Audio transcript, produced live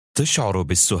تشعر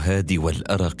بالسهاد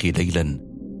والأرق ليلا،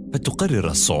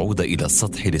 فتقرر الصعود إلى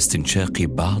السطح لاستنشاق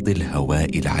بعض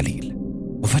الهواء العليل،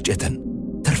 وفجأة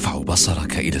ترفع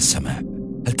بصرك إلى السماء.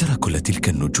 هل ترى كل تلك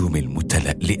النجوم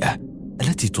المتلألئة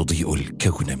التي تضيء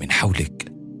الكون من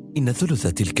حولك؟ إن ثلث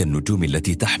تلك النجوم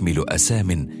التي تحمل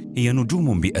أسام هي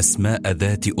نجوم بأسماء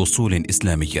ذات أصول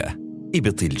إسلامية: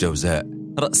 إبط الجوزاء،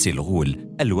 رأس الغول،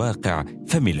 الواقع،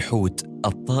 فم الحوت،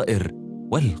 الطائر،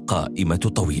 والقائمة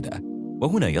طويلة.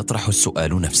 وهنا يطرح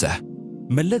السؤال نفسه: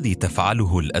 ما الذي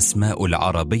تفعله الأسماء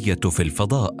العربية في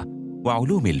الفضاء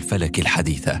وعلوم الفلك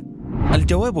الحديثة؟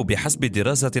 الجواب بحسب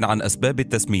دراسة عن أسباب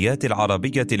التسميات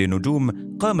العربية لنجوم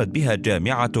قامت بها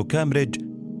جامعة كامبريدج،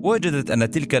 وجدت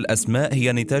أن تلك الأسماء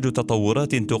هي نتاج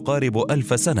تطورات تقارب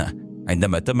 1000 سنة،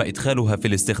 عندما تم إدخالها في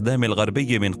الاستخدام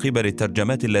الغربي من قبل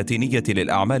الترجمات اللاتينية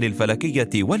للأعمال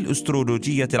الفلكية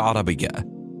والأسترولوجية العربية.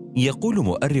 يقول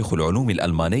مؤرخ العلوم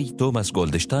الألماني توماس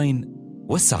جولدشتاين: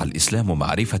 وسع الإسلام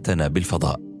معرفتنا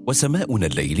بالفضاء، وسماؤنا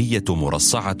الليلية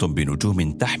مرصعة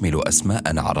بنجوم تحمل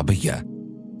أسماء عربية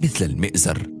مثل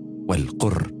المئزر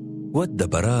والقر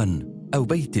والدبران أو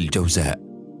بيت الجوزاء،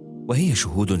 وهي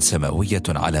شهود سماوية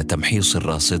على تمحيص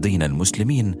الراصدين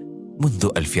المسلمين منذ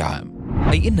 1000 عام.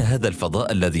 أي إن هذا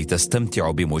الفضاء الذي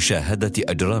تستمتع بمشاهدة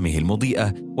أجرامه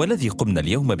المضيئة، والذي قمنا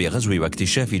اليوم بغزو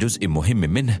واكتشاف جزء مهم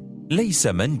منه، ليس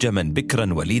منجما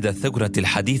بكرا وليد الثورة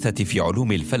الحديثة في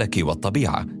علوم الفلك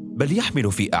والطبيعة، بل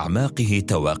يحمل في أعماقه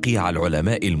تواقيع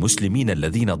العلماء المسلمين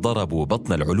الذين ضربوا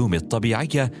بطن العلوم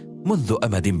الطبيعية منذ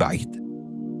أمد بعيد.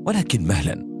 ولكن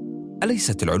مهلا،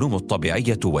 أليست العلوم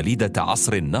الطبيعية وليدة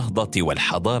عصر النهضة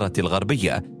والحضارة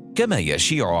الغربية كما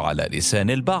يشيع على لسان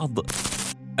البعض؟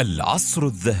 العصر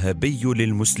الذهبي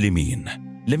للمسلمين.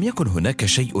 لم يكن هناك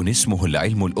شيء اسمه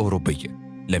العلم الأوروبي،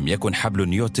 لم يكن حبل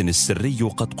نيوتن السري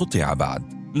قد قطع بعد،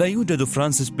 لا يوجد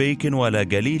فرانسيس بيكن ولا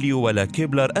غاليليو ولا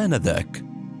كيبلر آنذاك.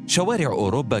 شوارع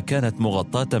أوروبا كانت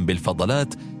مغطاة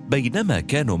بالفضلات، بينما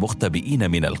كانوا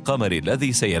مختبئين من القمر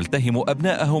الذي سيلتهم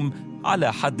أبنائهم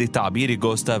على حد تعبير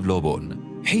غوستاف لوبون.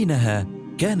 حينها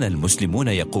كان المسلمون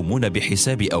يقومون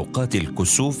بحساب أوقات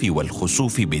الكسوف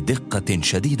والخسوف بدقة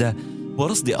شديدة،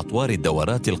 ورصد أطوار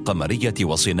الدورات القمرية،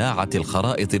 وصناعة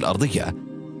الخرائط الأرضية،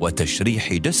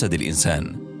 وتشريح جسد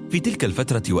الإنسان. في تلك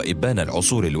الفترة وإبان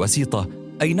العصور الوسيطة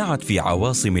أينعت في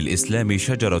عواصم الإسلام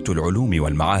شجرة العلوم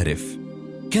والمعارف.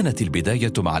 كانت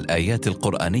البداية مع الآيات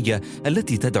القرآنية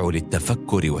التي تدعو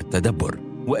للتفكر والتدبر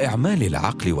وإعمال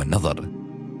العقل والنظر.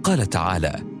 قال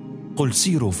تعالى: قل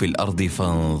سيروا في الأرض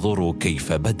فانظروا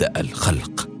كيف بدأ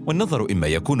الخلق. والنظر إما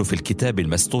يكون في الكتاب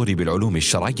المسطور بالعلوم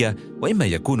الشرعية، وإما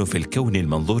يكون في الكون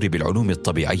المنظور بالعلوم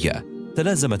الطبيعية.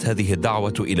 تلازمت هذه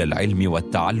الدعوة إلى العلم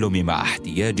والتعلم مع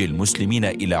احتياج المسلمين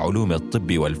إلى علوم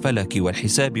الطب والفلك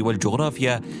والحساب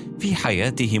والجغرافيا في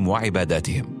حياتهم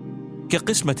وعباداتهم،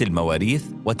 كقسمة المواريث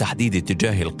وتحديد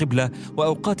اتجاه القبلة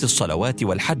وأوقات الصلوات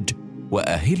والحج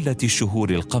وأهلة الشهور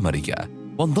القمرية.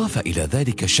 وانضاف إلى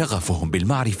ذلك شغفهم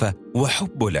بالمعرفة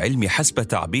وحب العلم حسب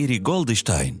تعبير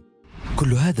جولدشتاين.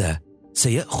 كل هذا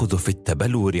سيأخذ في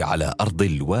التبلور على أرض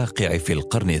الواقع في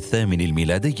القرن الثامن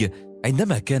الميلادي،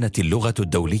 عندما كانت اللغة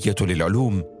الدولية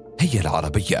للعلوم هي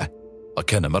العربية،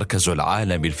 وكان مركز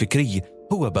العالم الفكري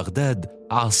هو بغداد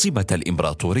عاصمة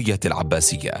الإمبراطورية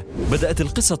العباسية. بدأت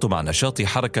القصة مع نشاط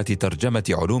حركة ترجمة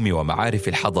علوم ومعارف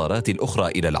الحضارات الأخرى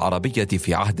إلى العربية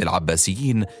في عهد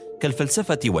العباسيين،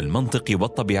 كالفلسفة والمنطق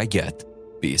والطبيعيات،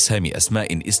 بإسهام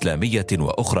أسماء إسلامية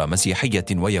وأخرى مسيحية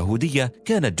ويهودية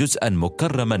كانت جزءاً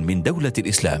مكرماً من دولة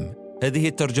الإسلام. هذه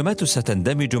الترجمات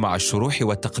ستندمج مع الشروح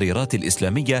والتقريرات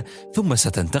الإسلامية، ثم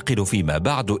ستنتقل فيما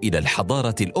بعد إلى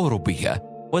الحضارة الأوروبية.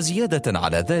 وزيادة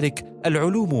على ذلك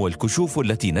العلوم والكشوف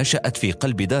التي نشأت في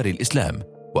قلب دار الإسلام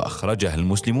وأخرجها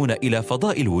المسلمون إلى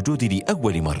فضاء الوجود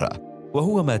لأول مرة،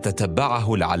 وهو ما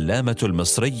تتبعه العلامة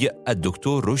المصري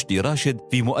الدكتور رشدي راشد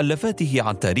في مؤلفاته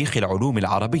عن تاريخ العلوم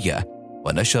العربية،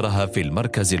 ونشرها في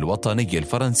المركز الوطني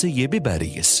الفرنسي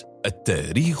بباريس.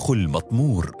 التاريخ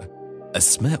المطمور،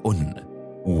 أسماء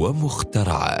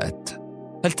ومخترعات.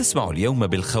 هل تسمع اليوم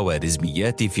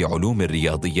بالخوارزميات في علوم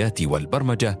الرياضيات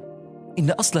والبرمجة؟ إن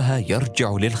أصلها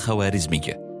يرجع للخوارزمي،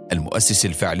 المؤسس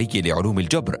الفعلي لعلوم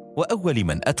الجبر، وأول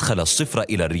من أدخل الصفر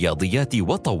إلى الرياضيات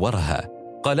وطورها.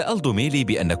 قال ألدوميلي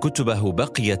بأن كتبه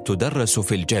بقيت تدرس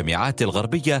في الجامعات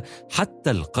الغربية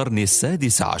حتى القرن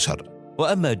السادس عشر.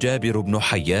 وأما جابر بن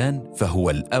حيان فهو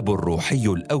الأب الروحي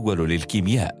الأول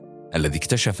للكيمياء، الذي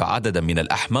اكتشف عددا من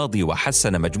الأحماض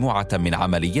وحسن مجموعة من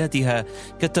عملياتها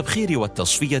كالتبخير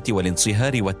والتصفية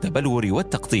والانصهار والتبلور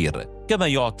والتقطير، كما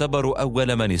يعتبر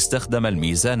أول من استخدم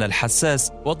الميزان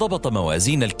الحساس وضبط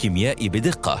موازين الكيمياء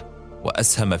بدقة،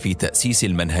 وأسهم في تأسيس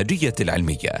المنهجية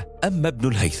العلمية. أما ابن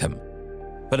الهيثم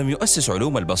فلم يؤسس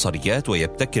علوم البصريات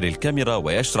ويبتكر الكاميرا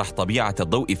ويشرح طبيعة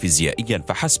الضوء فيزيائيا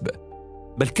فحسب،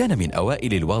 بل كان من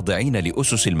أوائل الواضعين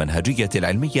لأسس المنهجية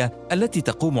العلمية التي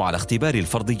تقوم على اختبار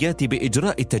الفرضيات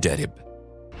بإجراء التجارب.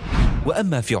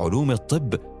 وأما في علوم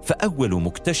الطب فأول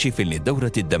مكتشف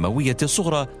للدورة الدموية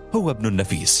الصغرى هو ابن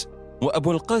النفيس،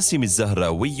 وأبو القاسم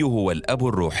الزهراوي هو الأب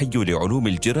الروحي لعلوم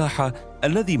الجراحة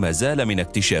الذي ما زال من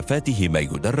اكتشافاته ما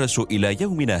يدرس إلى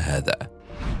يومنا هذا.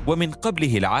 ومن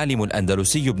قبله العالم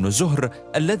الأندلسي ابن زهر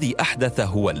الذي أحدث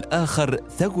هو الآخر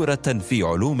ثورة في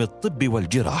علوم الطب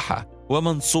والجراحة،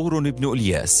 ومنصور ابن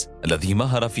إلياس الذي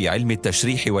مهر في علم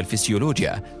التشريح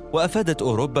والفسيولوجيا، وأفادت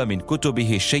أوروبا من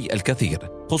كتبه الشيء الكثير،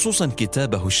 خصوصا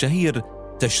كتابه الشهير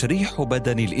تشريح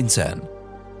بدن الإنسان.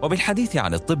 وبالحديث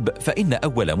عن الطب فإن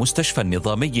أول مستشفى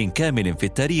نظامي كامل في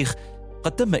التاريخ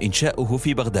قد تم إنشاؤه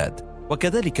في بغداد،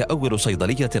 وكذلك أول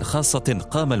صيدلية خاصة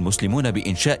قام المسلمون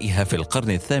بإنشائها في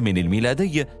القرن الثامن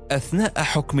الميلادي أثناء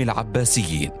حكم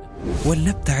العباسيين.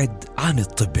 ولنبتعد عن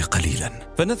الطب قليلا،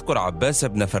 فنذكر عباس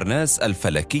بن فرناس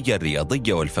الفلكي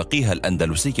الرياضي والفقيه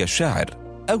الأندلسي الشاعر،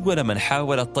 أول من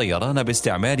حاول الطيران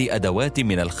باستعمال أدوات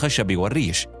من الخشب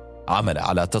والريش. عمل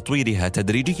على تطويرها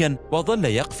تدريجيا وظل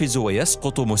يقفز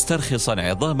ويسقط مسترخصا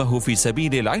عظامه في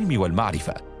سبيل العلم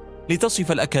والمعرفة،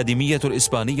 لتصف الأكاديمية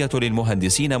الإسبانية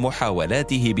للمهندسين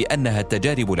محاولاته بأنها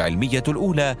التجارب العلمية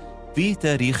الأولى في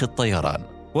تاريخ الطيران.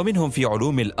 ومنهم في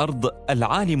علوم الأرض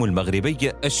العالم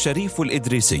المغربي الشريف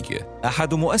الإدريسي،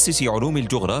 أحد مؤسسي علوم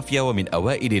الجغرافيا ومن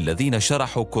أوائل الذين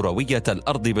شرحوا كروية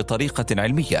الأرض بطريقة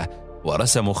علمية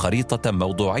ورسموا خريطة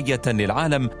موضوعية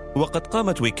للعالم. وقد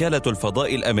قامت وكالة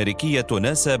الفضاء الأمريكية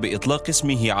ناسا بإطلاق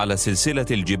اسمه على سلسلة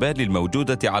الجبال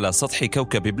الموجودة على سطح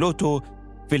كوكب بلوتو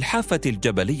في الحافة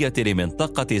الجبلية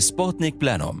لمنطقة سبوتنيك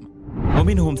بلانوم.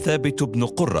 ومنهم ثابت بن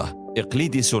قرة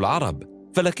إقليدس العرب،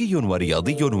 فلكي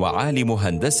ورياضي وعالم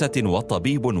هندسة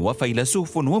وطبيب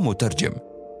وفيلسوف ومترجم.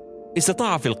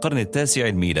 استطاع في القرن التاسع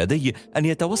الميلادي أن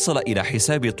يتوصل إلى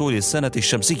حساب طول السنة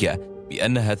الشمسية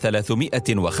بأنها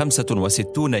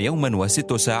 365 يوما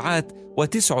و6 ساعات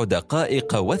و9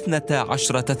 دقائق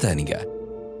و12 ثانية،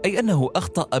 أي أنه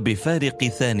أخطأ بفارق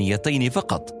ثانيتين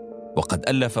فقط. وقد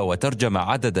ألف وترجم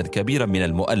عددا كبيرا من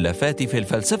المؤلفات في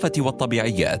الفلسفة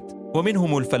والطبيعيات.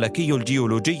 ومنهم الفلكي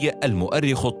الجيولوجي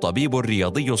المؤرخ الطبيب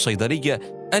الرياضي الصيدلي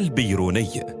البيروني،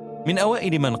 من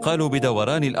أوائل من قالوا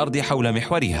بدوران الأرض حول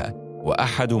محورها،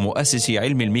 وأحد مؤسسي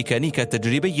علم الميكانيكا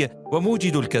التجريبي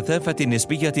وموجد الكثافة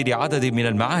النسبية لعدد من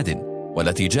المعادن،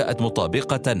 والتي جاءت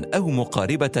مطابقة أو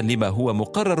مقاربة لما هو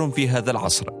مقرر في هذا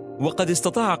العصر. وقد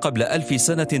استطاع قبل 1000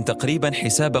 سنة تقريبا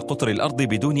حساب قطر الأرض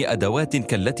بدون أدوات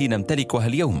كالتي نمتلكها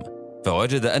اليوم،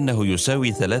 فوجد أنه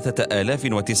يساوي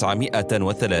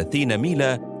 3930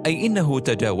 ميلا، أي إنه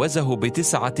تجاوزه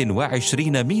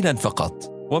ب29 ميلا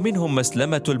فقط. ومنهم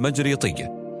مسلمة المجريطي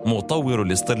مطور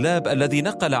الاصطرلاب الذي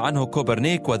نقل عنه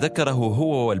كوبرنيك وذكره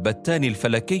هو والبتاني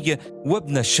الفلكي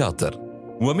وابن الشاطر.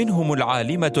 ومنهم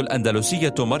العالمة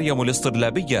الأندلسية مريم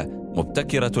الاصطرلابية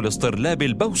مبتكرة الاصطرلاب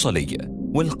البوصلي.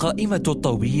 والقائمة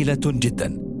طويلة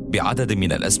جدا بعدد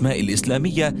من الأسماء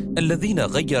الإسلامية الذين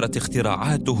غيرت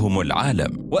اختراعاتهم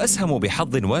العالم وأسهموا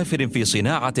بحظ وافر في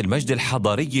صناعة المجد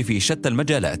الحضاري في شتى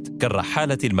المجالات،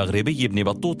 كالرحالة المغربي ابن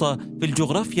بطوطة في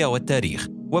الجغرافيا والتاريخ،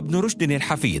 وابن رشد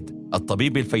الحفيد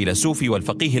الطبيب الفيلسوف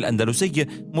والفقيه الأندلسي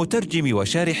مترجم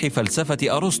وشارح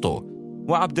فلسفة أرسطو،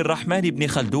 وعبد الرحمن بن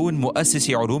خلدون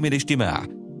مؤسس علوم الاجتماع،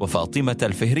 وفاطمة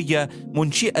الفهرية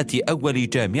منشئة أول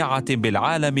جامعة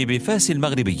بالعالم بفاس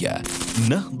المغربية.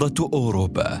 نهضة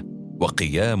أوروبا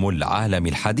وقيام العالم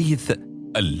الحديث،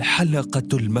 الحلقة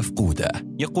المفقودة.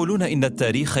 يقولون إن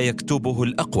التاريخ يكتبه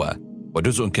الأقوى،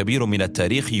 وجزء كبير من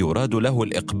التاريخ يراد له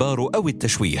الإقبار أو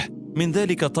التشويه، من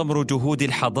ذلك تمر جهود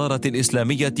الحضارة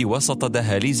الإسلامية وسط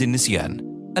دهاليز النسيان.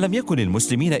 ألم يكن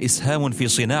المسلمين إسهام في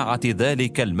صناعة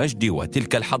ذلك المجد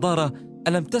وتلك الحضارة؟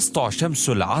 ألم تسطع شمس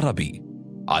العرب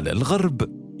على الغرب؟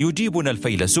 يجيبنا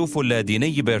الفيلسوف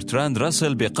اللاديني برتراند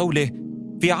راسل بقوله: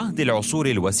 في عهد العصور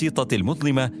الوسيطة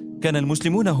المظلمة كان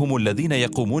المسلمون هم الذين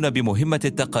يقومون بمهمة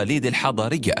التقاليد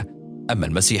الحضارية، أما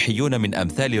المسيحيون من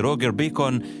أمثال روجر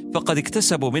بيكون فقد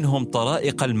اكتسبوا منهم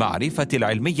طرائق المعرفة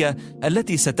العلمية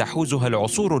التي ستحوزها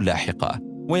العصور اللاحقة.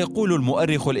 ويقول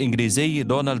المؤرخ الإنجليزي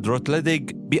دونالد روتلديغ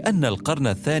بأن القرن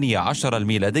 12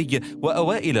 الميلادي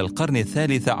وأوائل القرن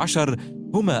 13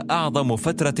 هما أعظم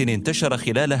فترة انتشر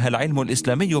خلالها العلم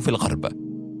الإسلامي في الغرب،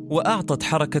 وأعطت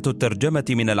حركة الترجمة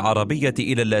من العربية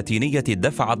إلى اللاتينية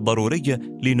الدفع الضروري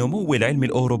لنمو العلم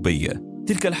الأوروبي.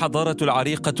 تلك الحضارة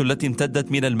العريقة التي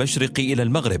امتدت من المشرق إلى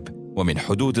المغرب ومن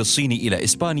حدود الصين إلى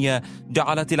إسبانيا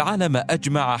جعلت العالم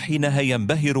أجمع حينها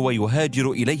ينبهر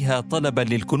ويهاجر إليها طلبا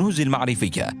للكنوز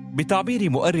المعرفية. بتعبير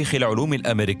مؤرخ العلوم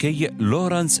الأمريكي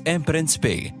لورانس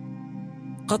إمبرينسبي،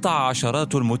 قطع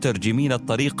عشرات المترجمين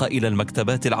الطريق إلى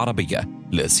المكتبات العربية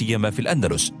لا سيما في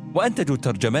الأندلس، وأنتجوا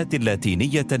ترجمات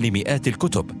لاتينية لمئات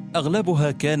الكتب،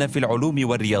 أغلبها كان في العلوم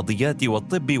والرياضيات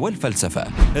والطب والفلسفة.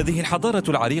 هذه الحضارة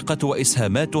العريقة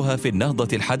وإسهاماتها في النهضة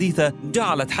الحديثة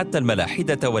جعلت حتى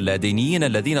الملاحدة واللادينيين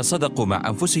الذين صدقوا مع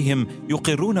أنفسهم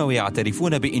يقرون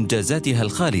ويعترفون بإنجازاتها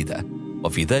الخالدة.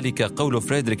 وفي ذلك قول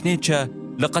فريدريك نيتشه: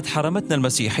 لقد حرمتنا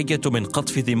المسيحية من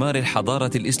قطف ثمار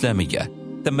الحضارة الإسلامية.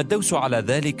 تم الدوس على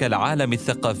ذلك العالم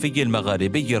الثقافي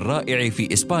المغاربي الرائع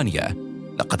في إسبانيا.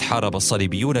 لقد حارب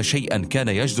الصليبيون شيئا كان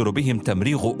يجدر بهم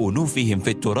تمريغ أنوفهم في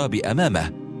التراب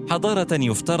أمامه، حضارة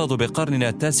يفترض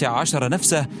بقرننا ال19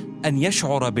 نفسه أن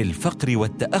يشعر بالفقر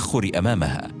والتأخر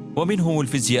أمامها. ومنهم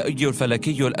الفيزيائي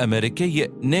الفلكي الأمريكي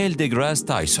نيل ديغراس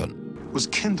تايسون.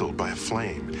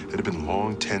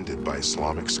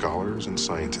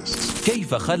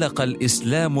 كيف خلق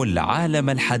الإسلام العالم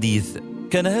الحديث؟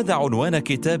 كان هذا عنوان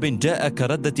كتاب جاء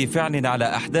كردة فعل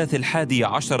على أحداث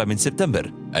 11 من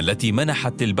سبتمبر التي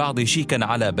منحت للبعض شيكا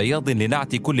على بياض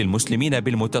لنعت كل المسلمين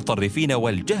بالمتطرفين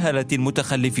والجهلة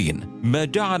المتخلفين، ما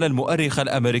جعل المؤرخ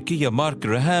الأمريكي مارك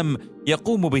جراهام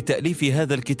يقوم بتأليف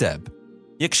هذا الكتاب،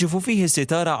 يكشف فيه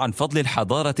الستار عن فضل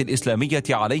الحضارة الإسلامية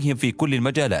عليهم في كل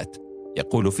المجالات.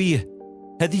 يقول فيه: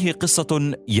 هذه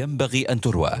قصة ينبغي أن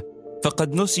تروى،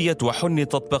 فقد نسيت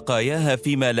وحنطت بقاياها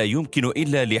فيما لا يمكن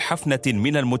إلا لحفنة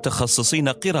من المتخصصين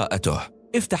قراءته.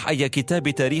 افتح أي كتاب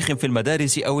تاريخ في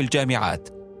المدارس أو الجامعات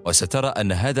وسترى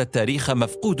أن هذا التاريخ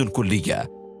مفقود كليا،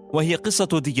 وهي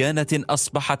قصة ديانة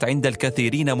أصبحت عند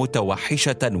الكثيرين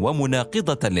متوحشة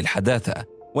ومناقضة للحداثة،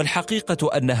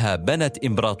 والحقيقة أنها بنت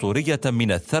إمبراطورية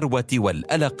من الثروة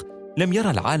والألق لم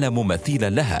يرى العالم مثيلا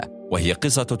لها، وهي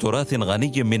قصة تراث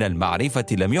غني من المعرفة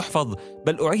لم يحفظ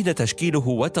بل أعيد تشكيله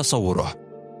وتصوره،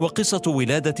 وقصة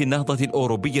ولادة النهضة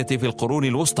الأوروبية في القرون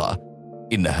الوسطى.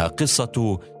 إنها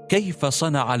قصة كيف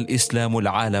صنع الإسلام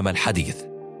العالم الحديث.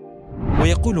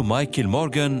 ويقول مايكل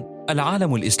مورغان: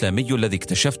 العالم الإسلامي الذي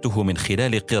اكتشفته من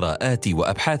خلال قراءاتي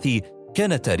وأبحاثي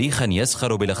كان تاريخا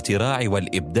يسخر بالاختراع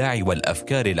والإبداع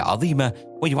والأفكار العظيمة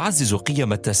ويعزز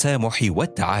قيم التسامح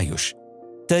والتعايش،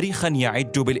 تاريخا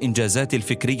يعج بالإنجازات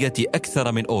الفكرية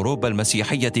أكثر من أوروبا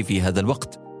المسيحية في هذا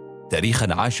الوقت،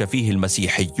 تاريخا عاش فيه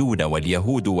المسيحيون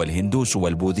واليهود والهندوس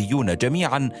والبوذيون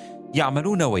جميعا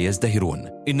يعملون ويزدهرون.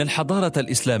 إن الحضارة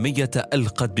الإسلامية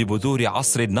ألقت ببذور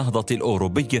عصر النهضة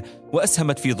الأوروبي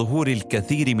وأسهمت في ظهور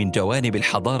الكثير من جوانب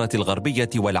الحضارة الغربية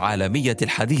والعالمية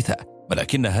الحديثة،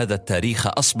 ولكن هذا التاريخ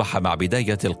أصبح مع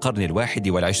بداية القرن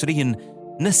 21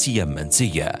 نسيا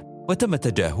منسيا، وتم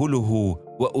تجاهله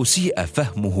وأسيء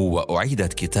فهمه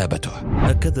وأعيدت كتابته.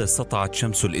 هكذا سطعت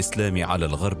شمس الإسلام على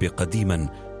الغرب قديما،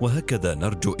 وهكذا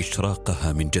نرجو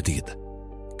إشراقها من جديد.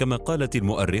 كما قالت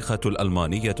المؤرخة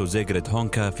الألمانية زيغريت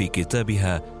هونكا في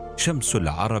كتابها شمس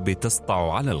العرب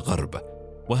تسطع على الغرب،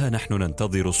 وها نحن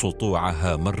ننتظر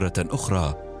سطوعها مرة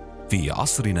أخرى في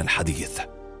عصرنا الحديث.